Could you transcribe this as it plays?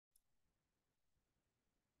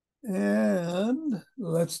And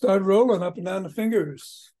let's start rolling up and down the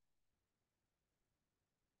fingers.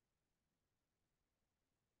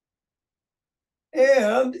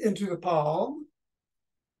 And into the palm.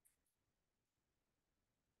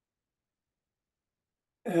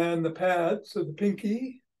 And the pads of the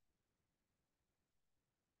pinky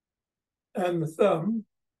and the thumb.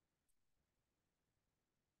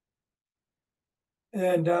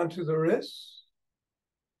 And down to the wrist.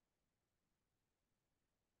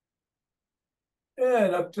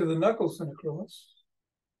 And up to the knuckles and across.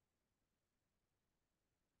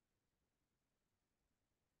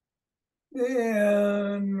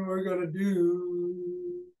 And we're going to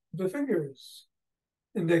do the fingers.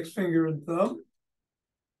 Index finger and thumb.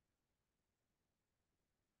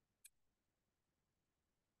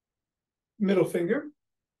 Middle finger.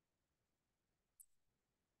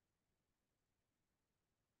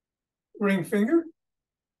 Ring finger.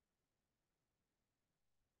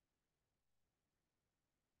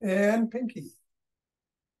 And pinky.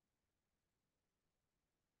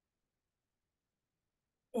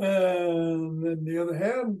 And then the other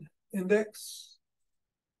hand, index,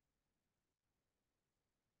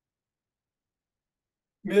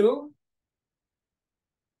 middle,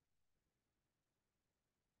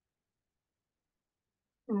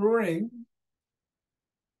 ring,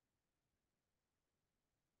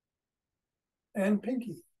 and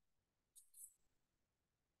pinky.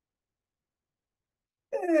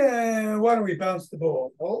 And why don't we bounce the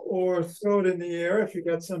ball or throw it in the air if you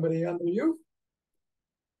got somebody under you.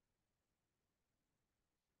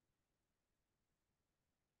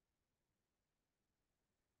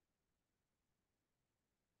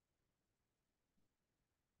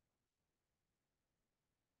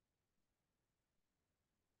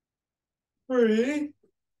 Three,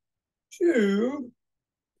 two,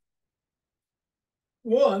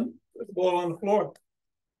 one. Put the ball on the floor.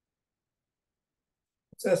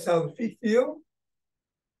 Assess how the feet feel.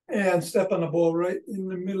 And step on the ball right in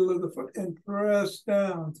the middle of the foot and press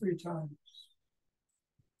down 3 times.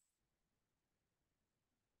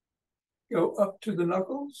 Go up to the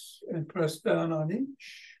knuckles and press down on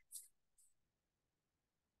each.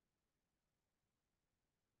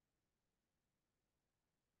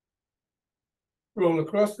 Roll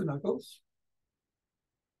across the knuckles.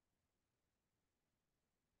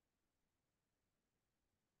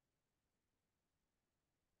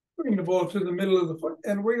 Bring the ball to the middle of the foot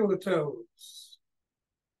and wiggle the toes.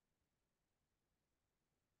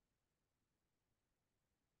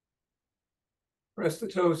 Press the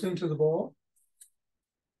toes into the ball.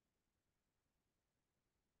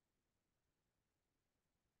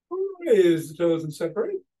 Raise the toes and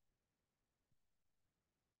separate.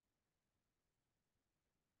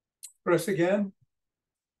 Press again.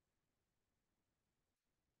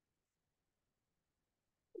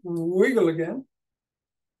 Wiggle again.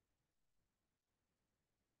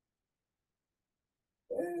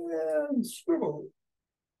 And swivel.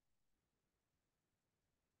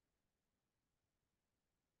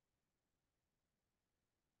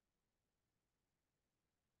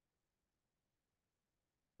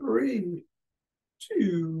 Three,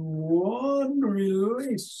 two, one,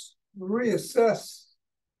 release, reassess.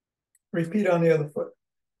 Repeat on the other foot.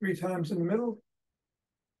 3 times in the middle.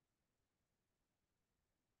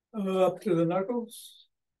 Up to the knuckles.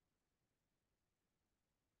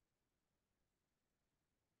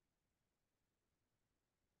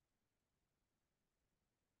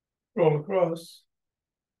 Roll across.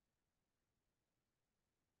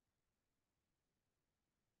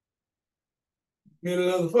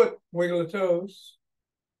 Middle of the foot, wiggle the toes.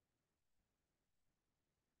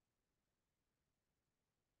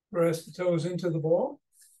 Press the toes into the ball.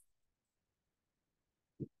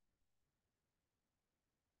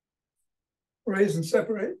 Raise and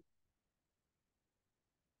separate.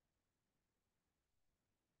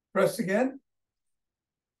 Press again.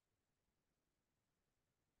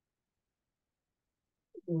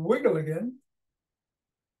 Wiggle again.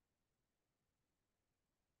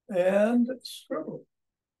 And scribble.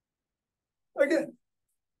 Again.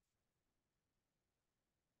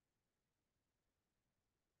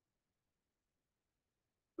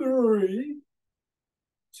 Three,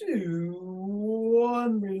 two,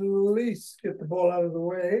 one, release. Get the ball out of the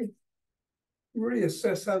way.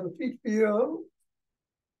 Reassess how the feet feel.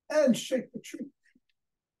 And shake the tree.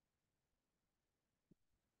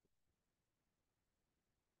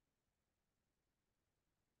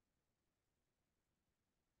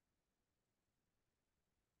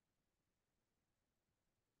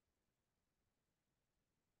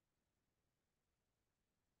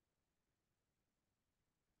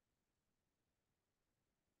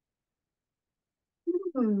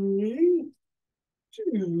 3,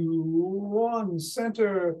 2, 1.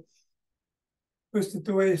 Center. Twist it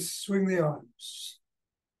the waist, swing the arms.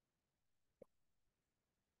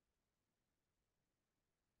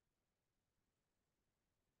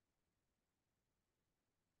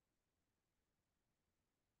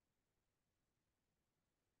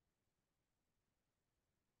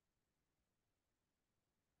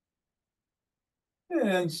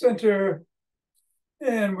 And center.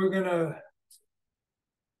 And we're going to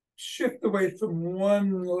shift the weight from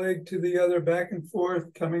one leg to the other, back and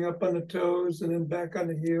forth, coming up on the toes and then back on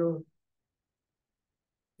the heel.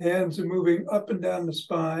 Hands are moving up and down the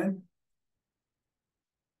spine.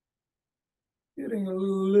 Getting a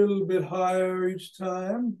little bit higher each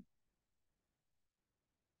time.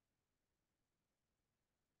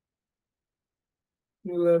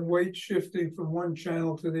 Feel that weight shifting from one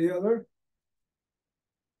channel to the other.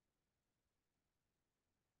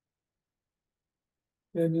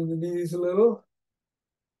 Bending the knees a little.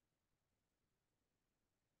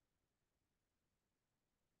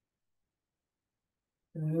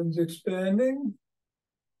 Hands expanding.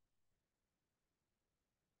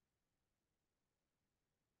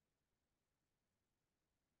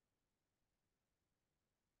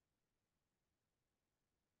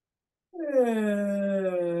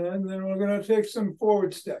 And then we're going to take some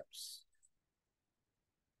forward steps.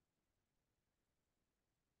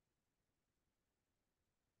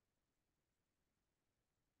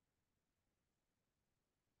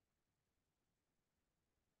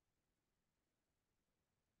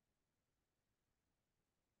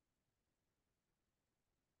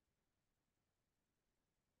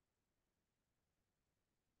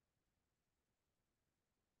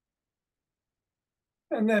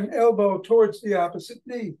 And then elbow towards the opposite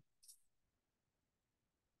knee.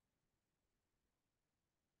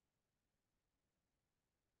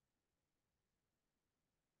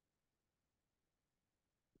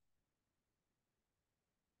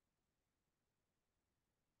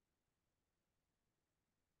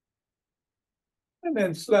 And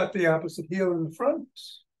then slap the opposite heel in the front.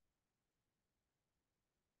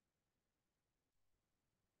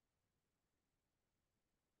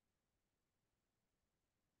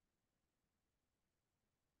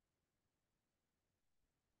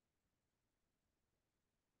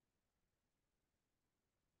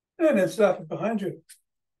 And then slap it behind you.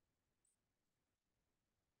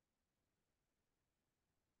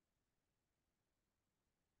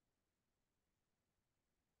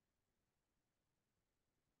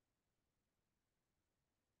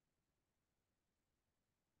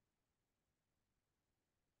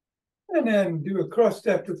 And then do a cross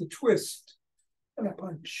step with a twist and a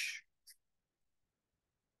punch.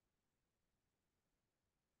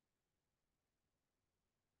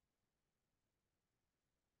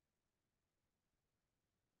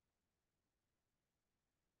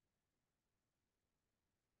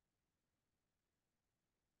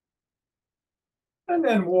 And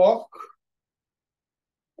then walk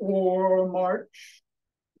or march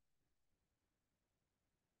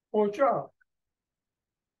or jog.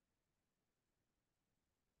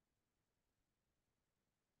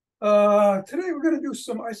 Today we're going to do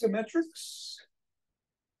some isometrics.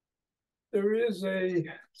 There is a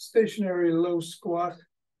stationary low squat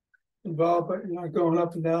involved, but you're not going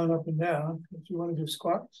up and down, if you want to do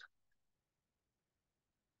squats.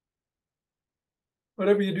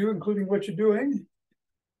 Whatever you do, including what you're doing,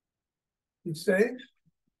 be safe.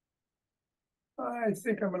 I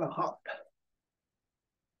think I'm going to hop.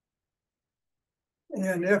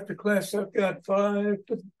 And after class, I've got 5,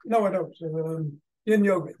 no, I don't, yin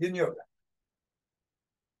yoga.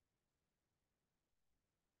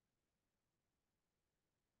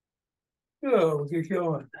 So we'll get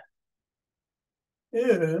going.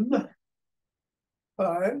 In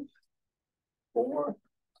 5, 4,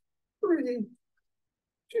 3,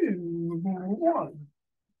 2, 1,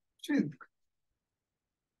 2.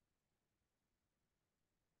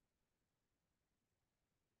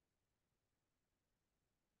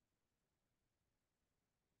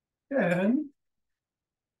 And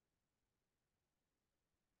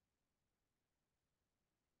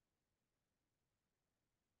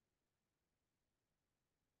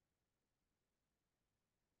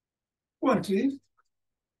 20.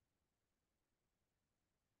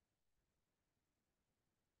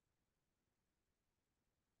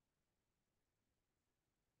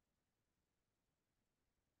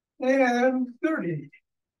 And 30.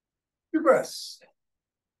 Deep breaths.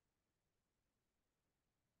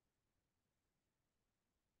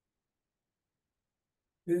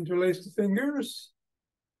 Interlace the fingers.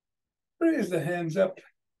 Raise the hands up.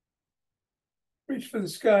 Reach for the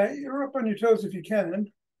sky. You're up on your toes if you can.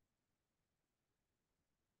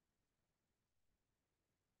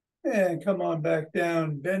 And come on back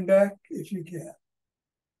down, bend back if you can.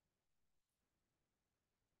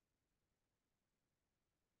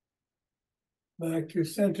 Back to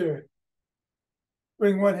center.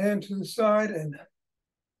 Bring one hand to the side and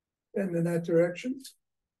bend in that direction.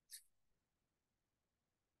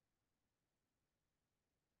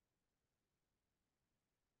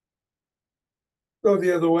 Go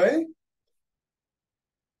the other way.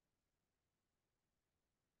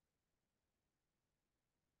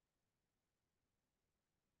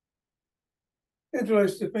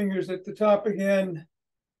 Interlace the fingers at the top again.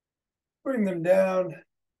 Bring them down.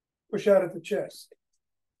 Push out at the chest.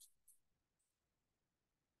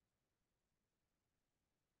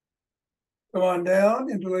 Come on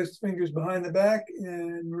down, interlace the fingers behind the back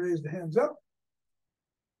and raise the hands up.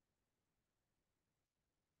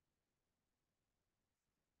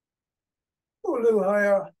 Go a little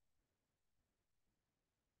higher.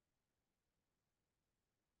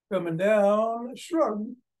 Coming down, shrug.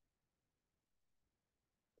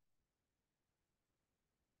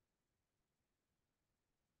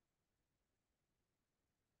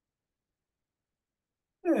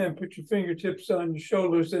 And put your fingertips on your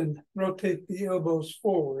shoulders and rotate the elbows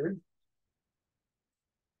forward.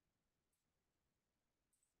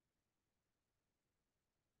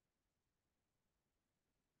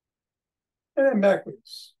 And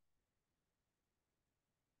backwards.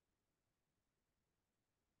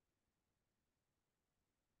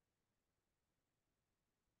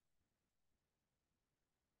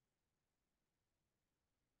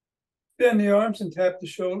 Bend the arms and tap the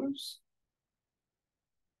shoulders.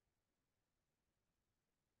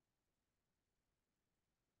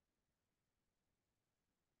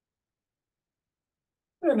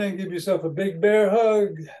 And then give yourself a big bear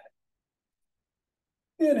hug.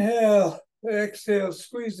 Inhale, exhale,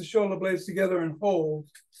 squeeze the shoulder blades together and hold.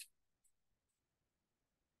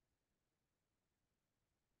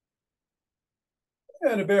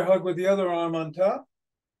 And a bear hug with the other arm on top.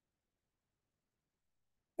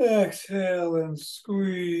 Exhale and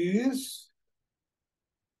squeeze.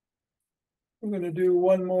 I'm going to do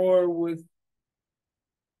one more with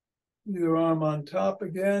either arm on top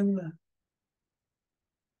again.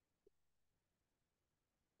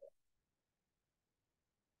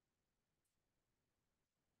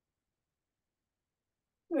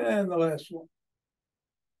 And the last one.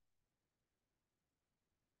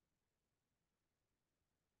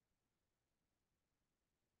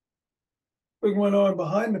 Bring one arm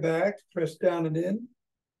behind the back, press down and in.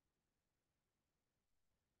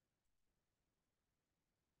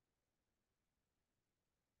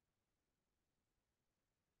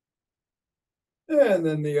 And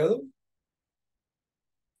then the other.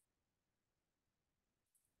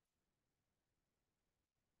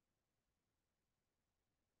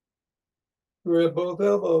 Grab both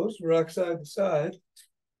elbows, rock side to side.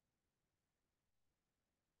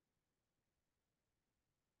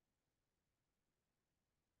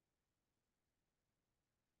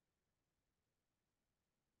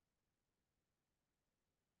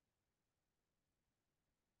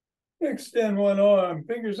 Extend one arm,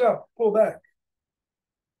 fingers up, pull back.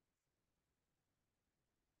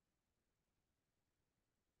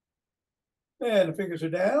 And the fingers are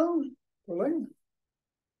down, pulling.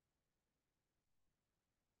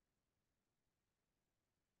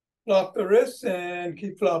 Flop the wrists and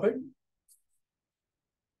keep flopping.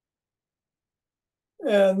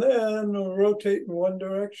 And then rotate in one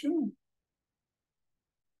direction.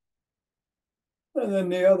 And then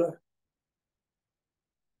the other.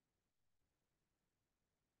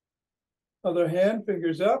 Other hand,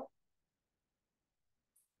 fingers up.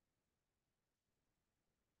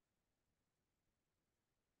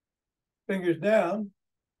 Fingers down.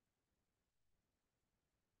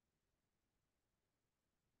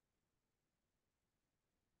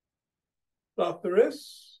 Flop the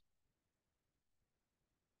wrists.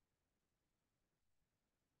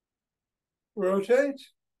 Rotate.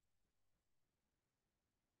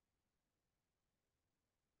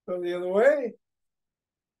 Go the other way.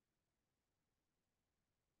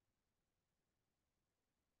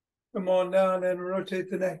 Come on down and rotate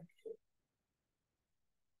the neck.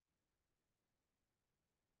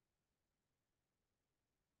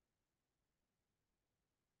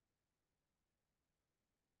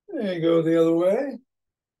 And go the other way.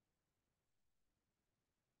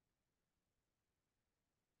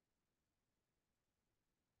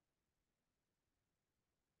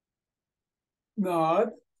 Nod.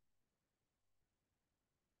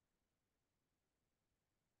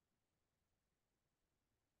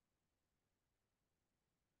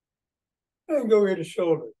 And go ear to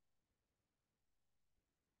shoulder.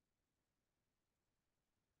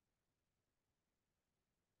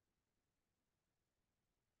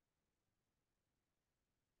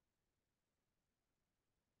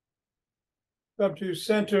 Come to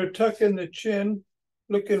center, tuck in the chin,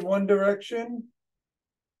 look in one direction,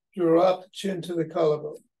 drop the chin to the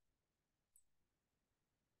collarbone.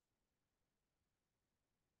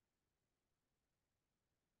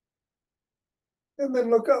 And then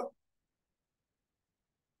look up.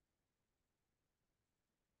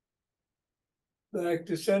 Back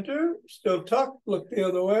to center, still tuck, look the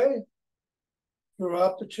other way,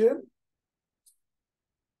 drop the chin.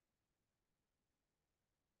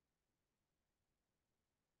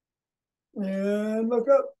 And look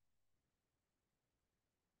up.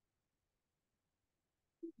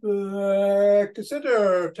 Back to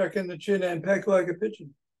center, tuck in the chin and peck like a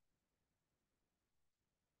pigeon.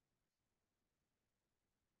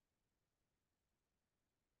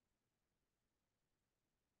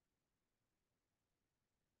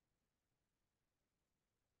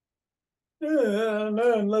 And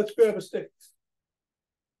then let's grab a stick.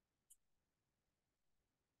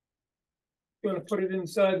 Going to put it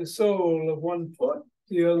inside the sole of one foot.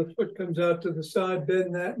 The other foot comes out to the side,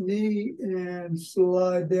 bend that knee and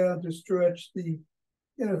slide down to stretch the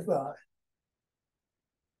inner thigh.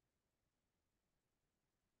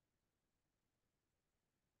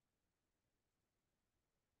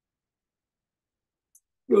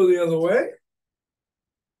 Go the other way.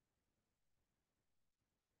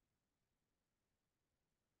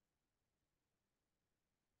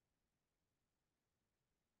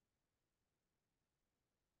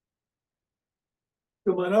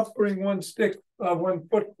 Come on up, bring one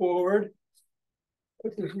foot forward.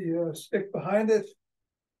 Put the stick behind it.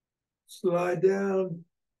 Slide down.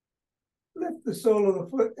 Lift the sole of the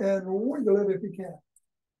foot and wiggle it if you can.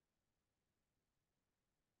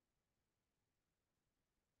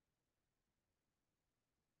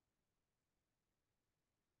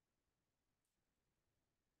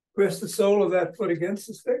 Press the sole of that foot against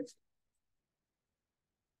the stick.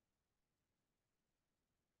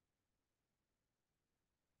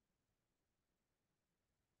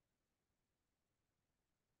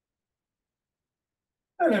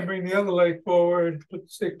 And then bring the other leg forward, put the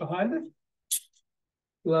stick behind it.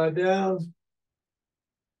 Slide down.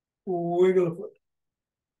 Wiggle the foot.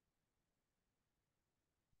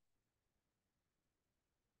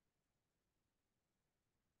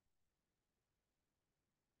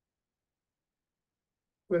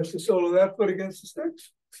 Press the sole of that foot against the stick.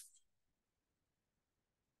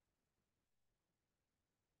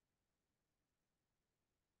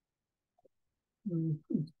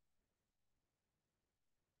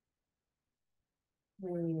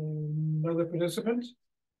 Another participant.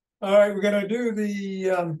 All right, we're going to do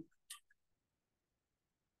the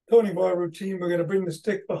Tony bar routine. We're going to bring the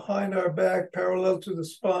stick behind our back, parallel to the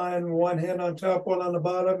spine, one hand on top, one on the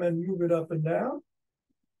bottom, and move it up and down.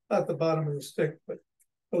 Not the bottom of the stick, but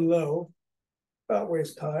below, about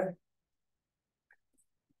waist high.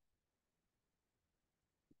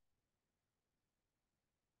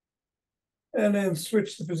 And then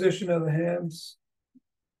switch the position of the hands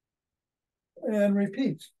and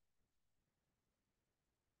repeat.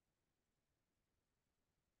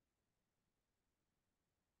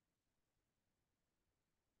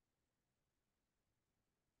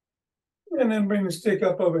 And then bring the stick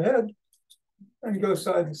up overhead and go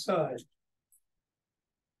side to side.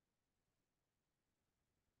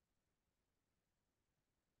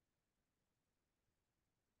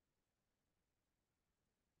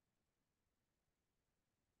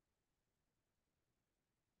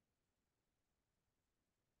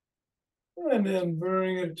 And then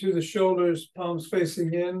bring it to the shoulders, palms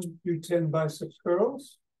facing in, do 10 biceps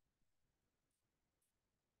curls.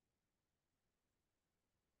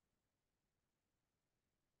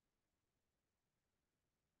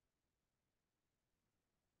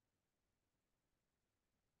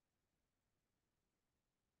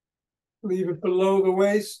 Leave it below the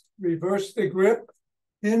waist, reverse the grip,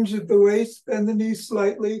 hinge at the waist, bend the knees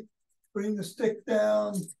slightly, bring the stick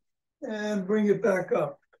down and bring it back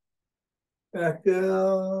up. Back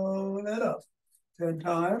down and up. 10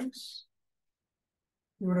 times.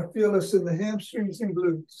 You want to feel this in the hamstrings and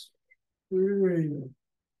glutes. 3.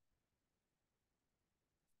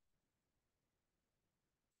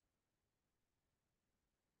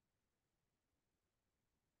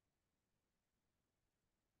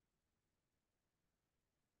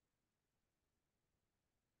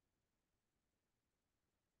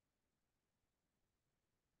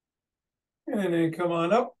 And then come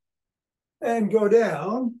on up and go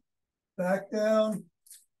down, back down,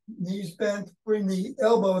 knees bent, bring the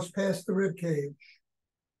elbows past the rib cage.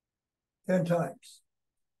 10 times.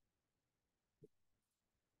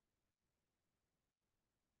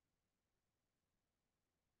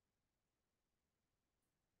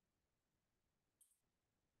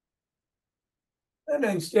 And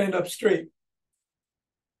then stand up straight.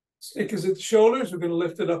 Stick is at the shoulders. We're going to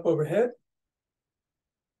lift it up overhead.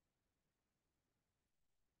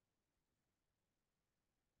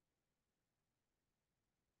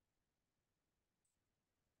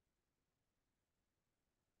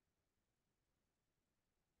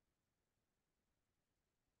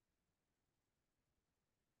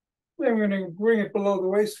 Then we're going to bring it below the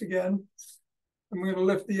waist again. And we're going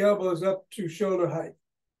to lift the elbows up to shoulder height.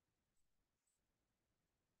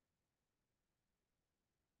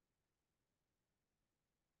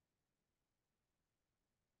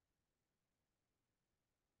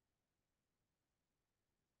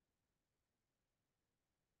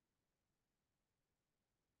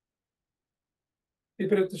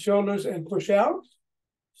 Keep it at the shoulders and push out.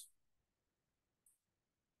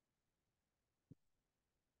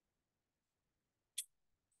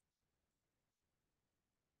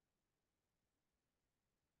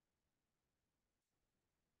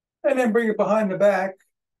 And then bring it behind the back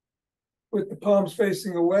with the palms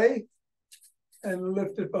facing away and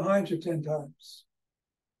lift it behind you 10 times.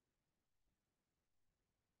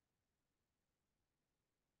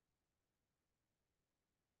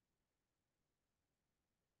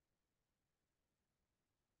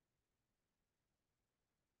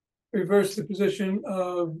 Reverse the position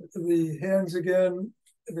of the hands again,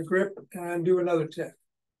 the grip, and do another 10.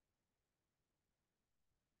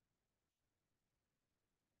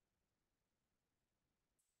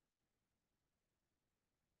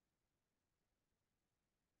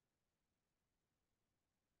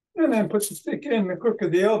 And then put the stick in the crook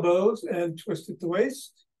of the elbows and twist at the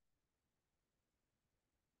waist.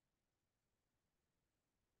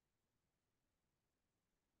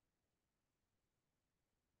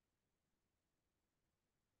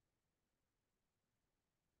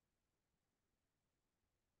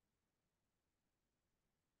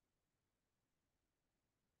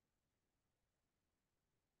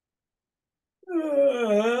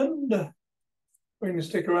 And bring the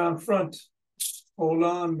stick around front. Hold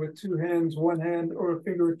on with two hands, one hand or a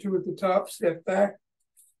finger or two at the top, step back.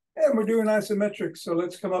 And we're doing isometric, so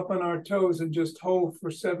let's come up on our toes and just hold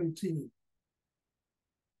for 17.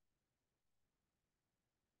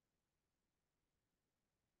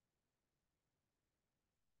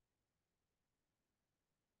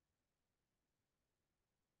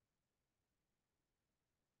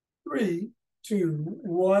 Three, two,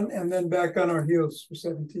 one, and then back on our heels for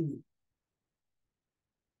 17.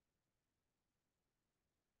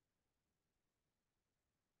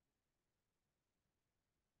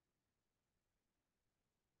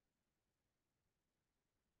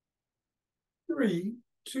 Three,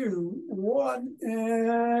 two, one,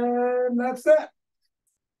 and that's that.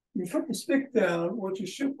 You put the stick down. What you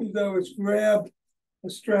should do though is grab a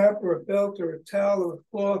strap or a belt or a towel or a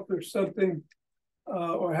cloth or something,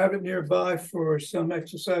 or have it nearby for some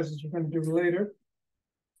exercises we're going to do later.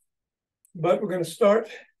 But we're going to start,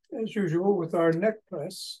 as usual, with our neck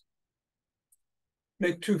press.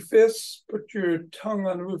 Make two fists, put your tongue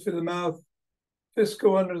on the roof of the mouth, fists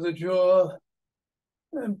go under the jaw,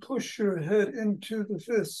 and push your head into the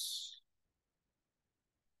fists.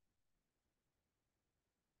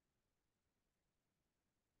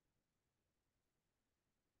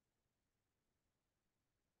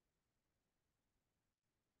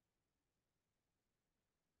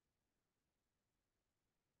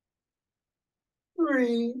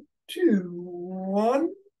 Three, two, one,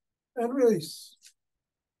 and release.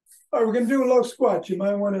 All right, we're going to do a low squat. You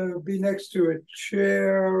might want to be next to a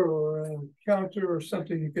chair or a counter or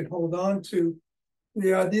something you can hold on to.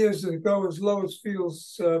 The idea is to go as low as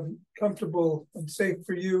feels comfortable and safe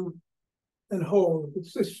for you and hold.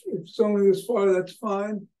 If it's only this far, that's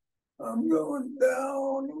fine. I'm going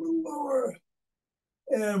down a little lower.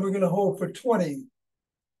 And we're going to hold for 20.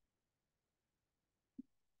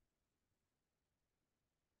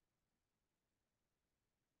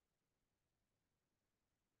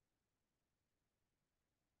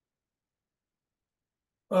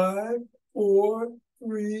 Five, four,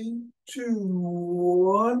 three, two,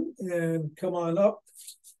 one, and come on up.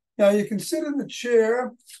 Now you can sit in the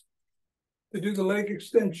chair to do the leg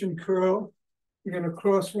extension curl. You're going to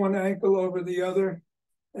cross one ankle over the other,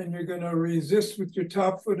 and you're going to resist with your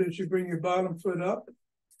top foot as you bring your bottom foot up.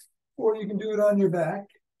 Or you can do it on your back,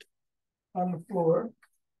 on the floor.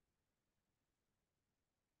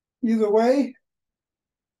 Either way,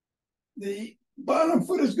 the bottom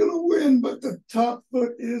foot is going to win, but the top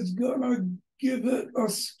foot is going to give it a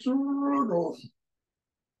struggle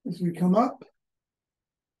as we come up.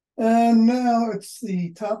 And now it's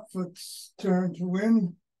the top foot's turn to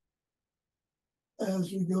win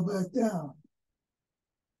as we go back down.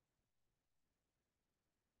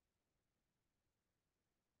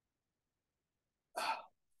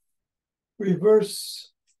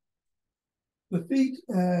 reverse the feet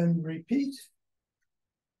and repeat.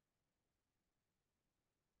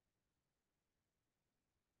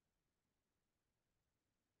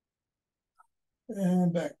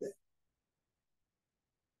 And back there.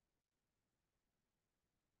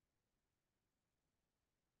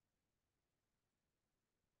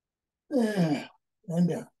 Yeah, and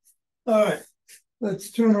down. All right,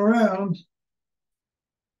 let's turn around.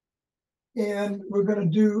 And we're going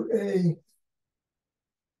to do a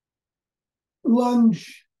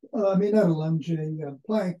lunge, not a lunge, a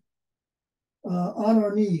plank on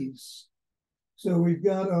our knees. So we've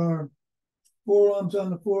got our forearms on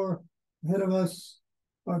the floor ahead of us.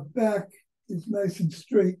 Our back is nice and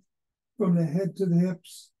straight from the head to the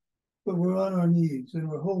hips, but we're on our knees and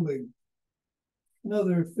we're holding.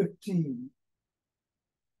 Another 15.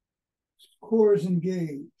 Core is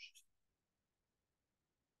engaged.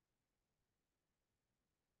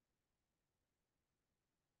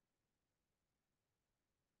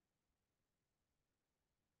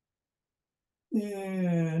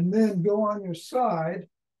 And then go on your side.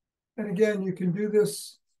 And again, you can do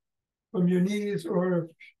this from your knees, or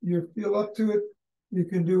if you feel up to it, you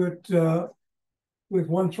can do it with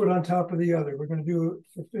one foot on top of the other. We're going to do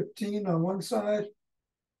it for 15 on one side.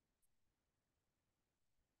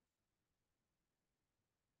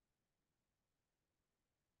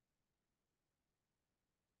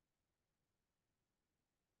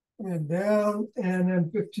 And down, and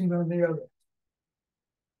then 15 on the other.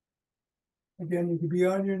 Again, you could be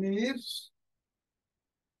on your knees,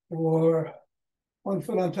 or one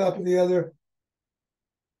foot on top of the other.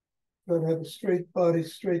 Got to have a straight body,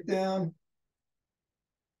 straight down.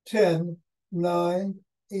 10, 9,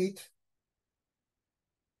 8,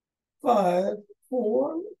 5,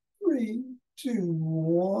 4, 3, 2,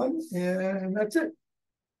 1, and that's it.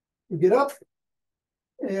 We get up,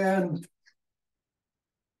 and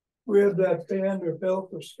grab that band or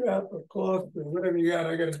belt or strap or cloth or whatever you got.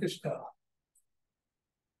 I got a dish towel.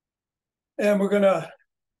 And we're going to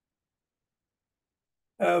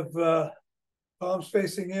have palms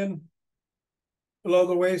facing in, below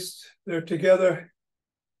the waist. They're together.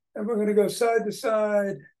 And we're going to go side to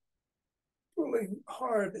side, pulling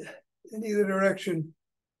hard in either direction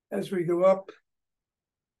as we go up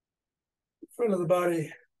in front of the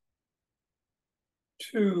body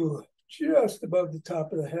to just above the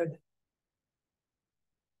top of the head.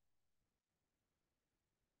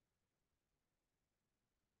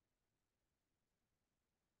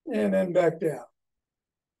 And then back down.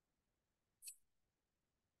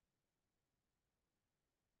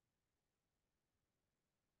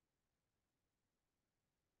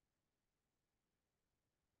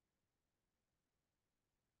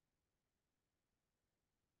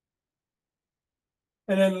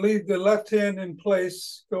 And then leave the left hand in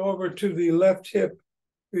place, go over to the left hip,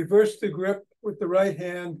 reverse the grip with the right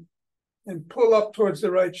hand, and pull up towards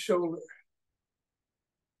the right shoulder.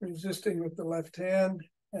 Resisting with the left hand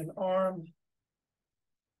and arm.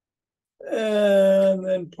 And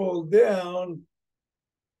then pull down,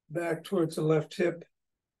 back towards the left hip,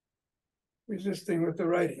 resisting with the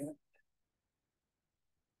right hand.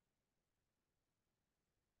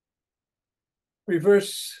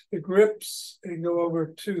 Reverse the grips and go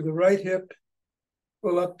over to the right hip,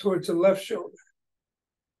 pull up towards the left shoulder.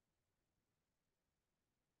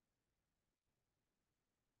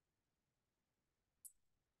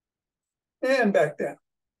 And back down.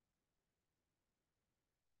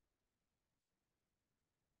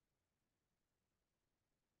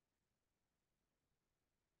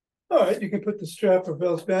 All right, you can put the strap or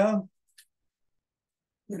belt down.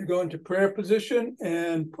 You're going to go into prayer position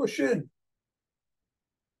and push in.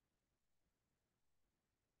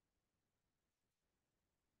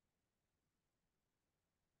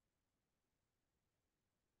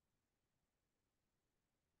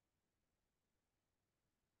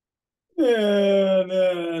 And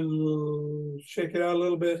then shake it out a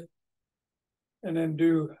little bit. And then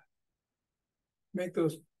make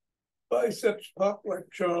those biceps pop like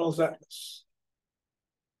Charles Atlas.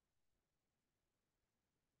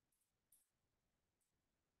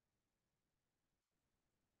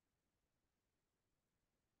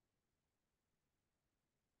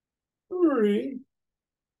 Three,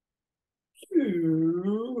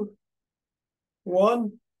 2,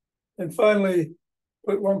 1. And finally,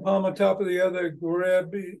 put one palm on top of the other,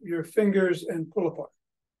 grab your fingers and pull apart.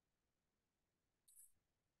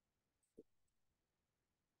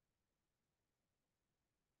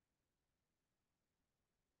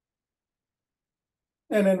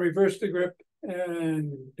 And then reverse the grip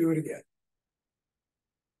and do it again.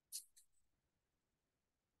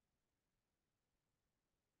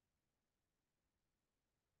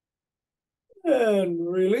 And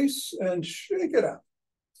release and shake it out.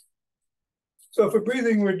 So for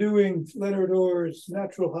breathing, we're doing Leonard Orr's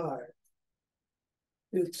natural high.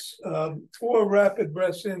 It's 4 rapid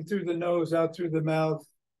breaths in through the nose, out through the mouth,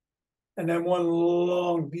 and then 1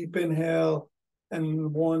 long, deep inhale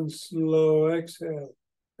and 1 slow exhale.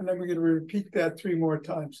 And then we're going to repeat that 3 more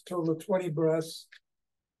times, total of 20 breaths.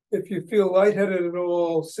 If you feel lightheaded at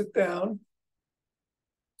all, sit down.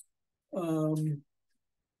 And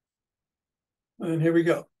here we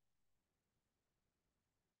go.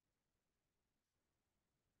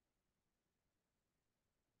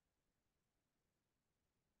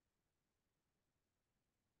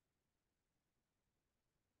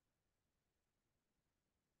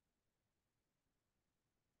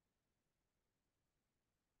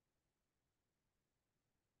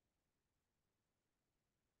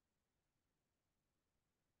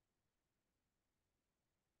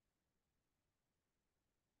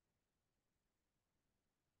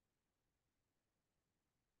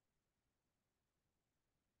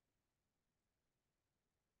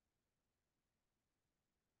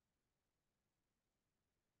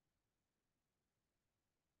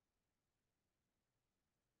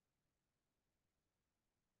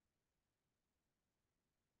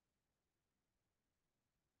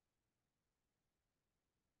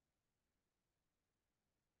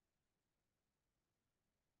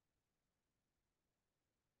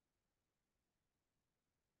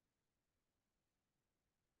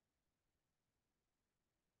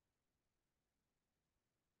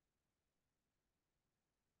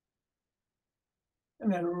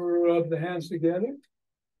 And then rub the hands together.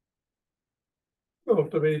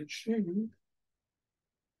 Cultivate chi.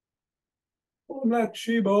 On that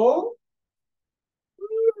chi ball,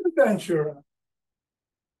 adventure.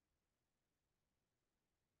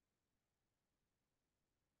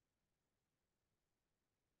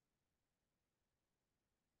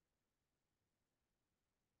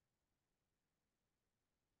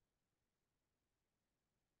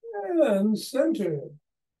 And center.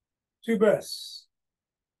 2 breaths.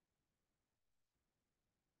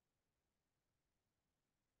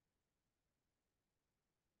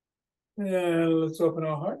 And let's open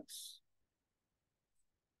our hearts.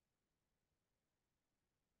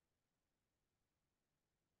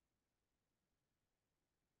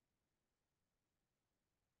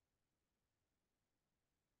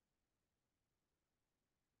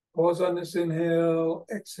 Pause on this inhale,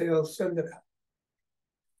 exhale, send it out.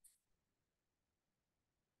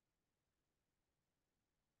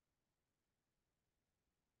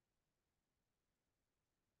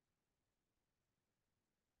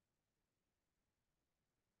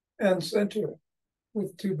 And center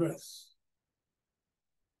with 2 breaths.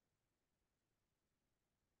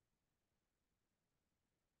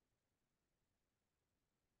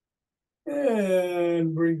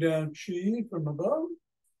 And bring down chi from above.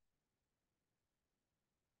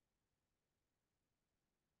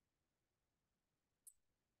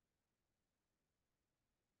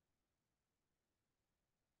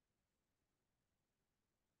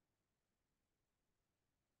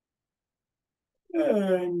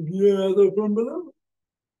 And gather from below.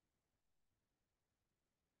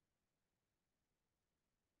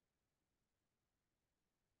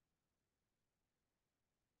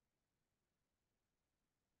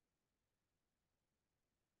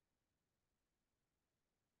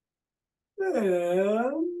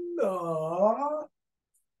 And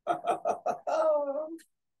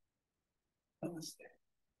namaste.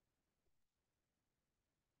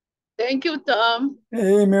 Thank you, Thom.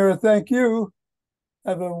 Hey, Mira, thank you.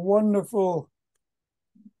 Have a wonderful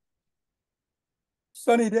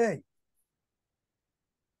sunny day.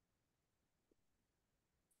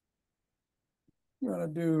 I'm going to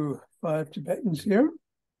do 5 Tibetans here.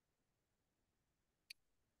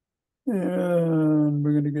 And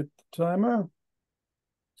we're going to get the timer.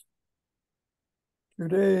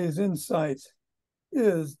 Today's insight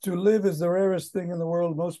is to live is the rarest thing in the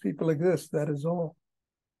world. Most people exist. That is all,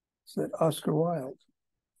 said Oscar Wilde.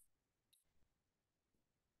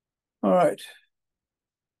 All right.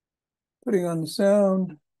 Putting on the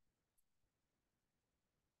sound.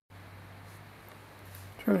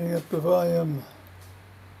 Turning up the volume.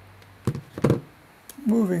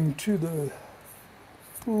 Moving to the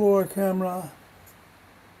floor camera.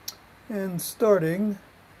 And starting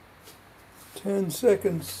 10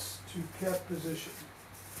 seconds to cat position.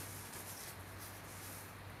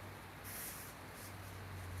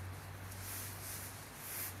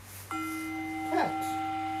 Cat.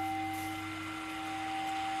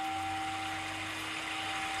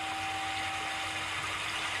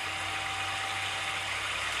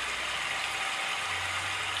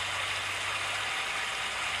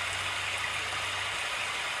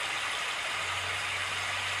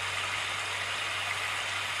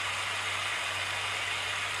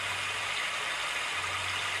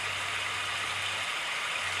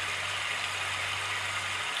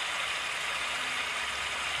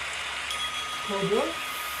 Cobra.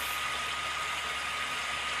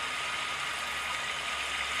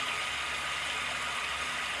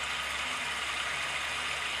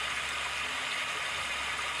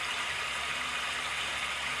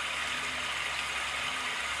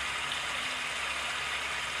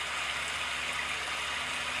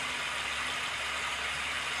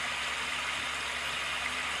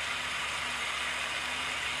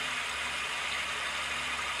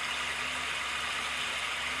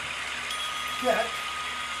 Cat.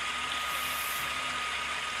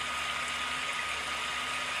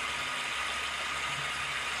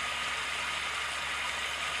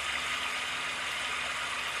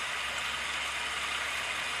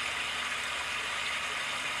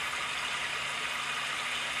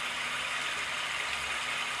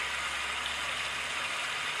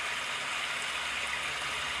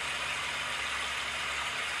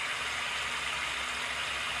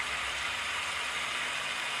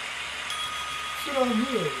 Sit on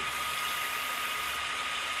heels.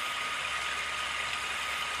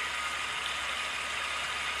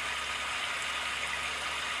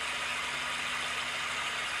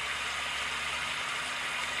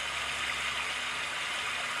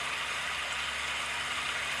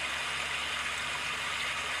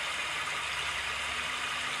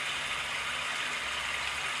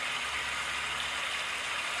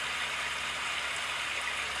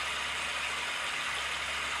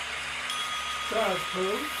 Child's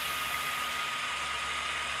pose.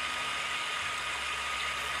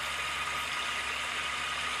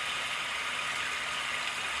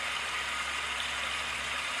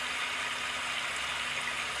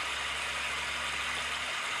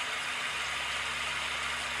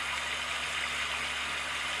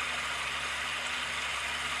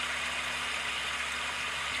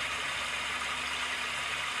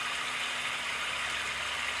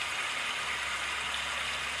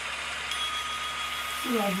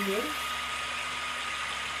 Sit on heels.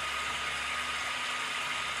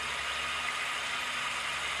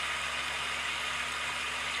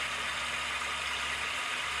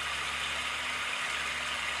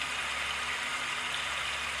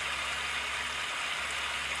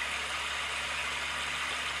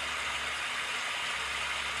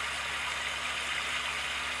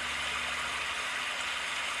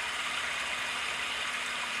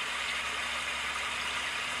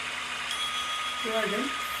 Dragon.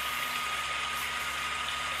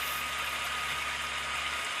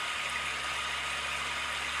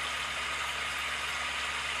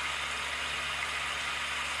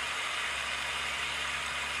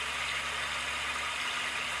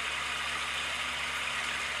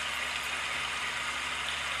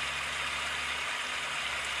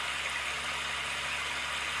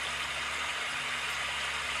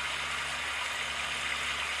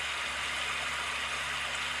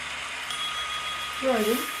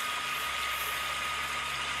 Dragon.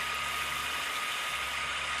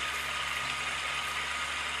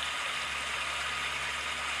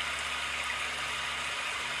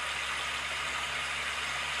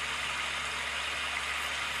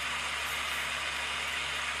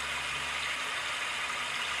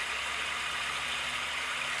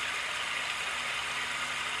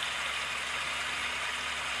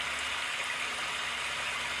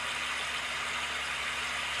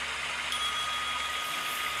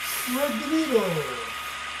 Thread the needle.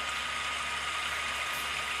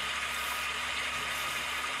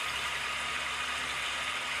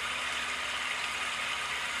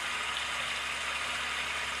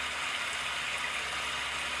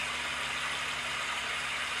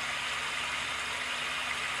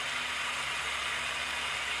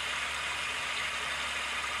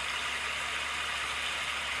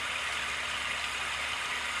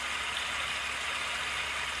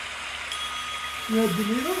 Thread the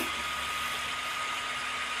needle.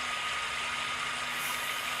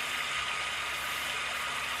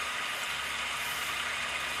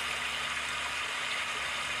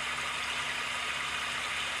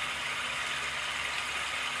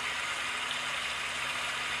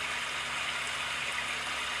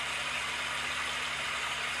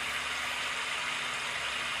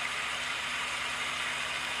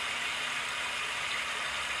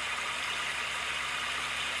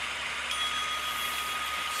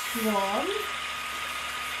 Swan.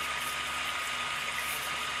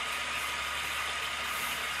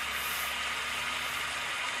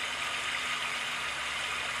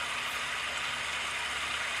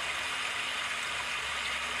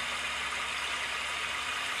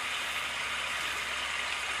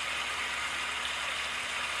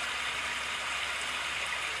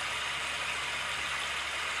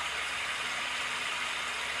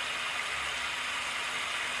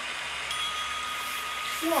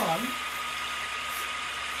 one,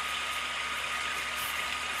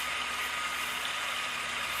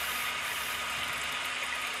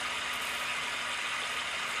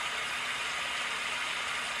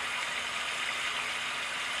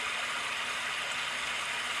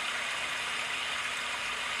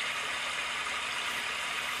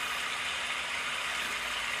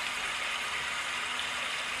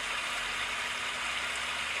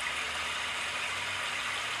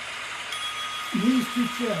 knees to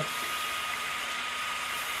chest.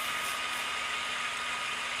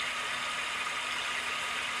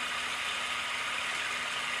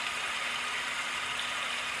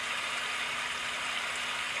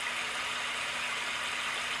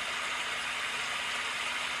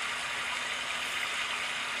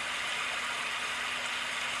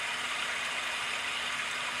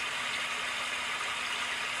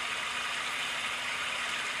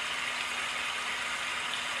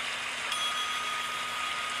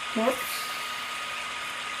 Corpse.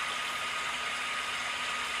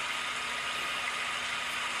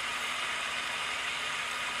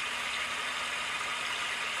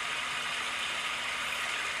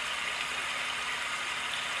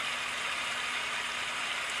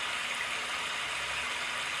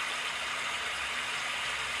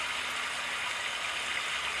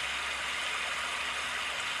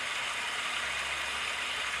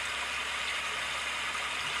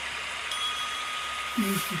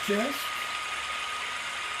 Knees to chest.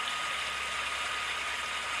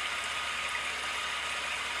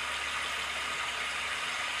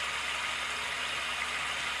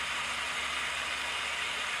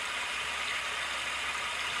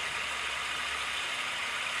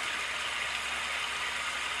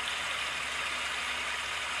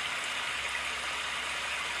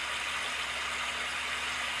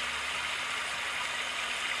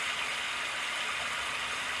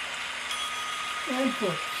 And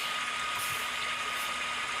foot.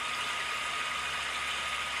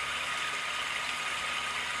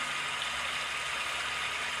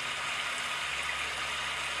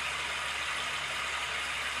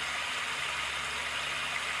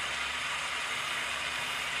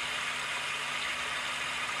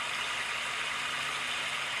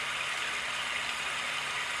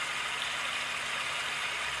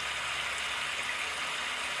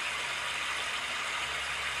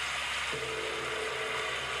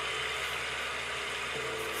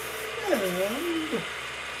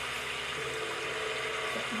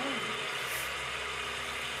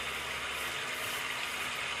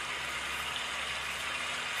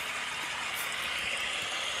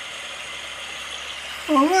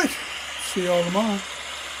 And all right, see you all tomorrow.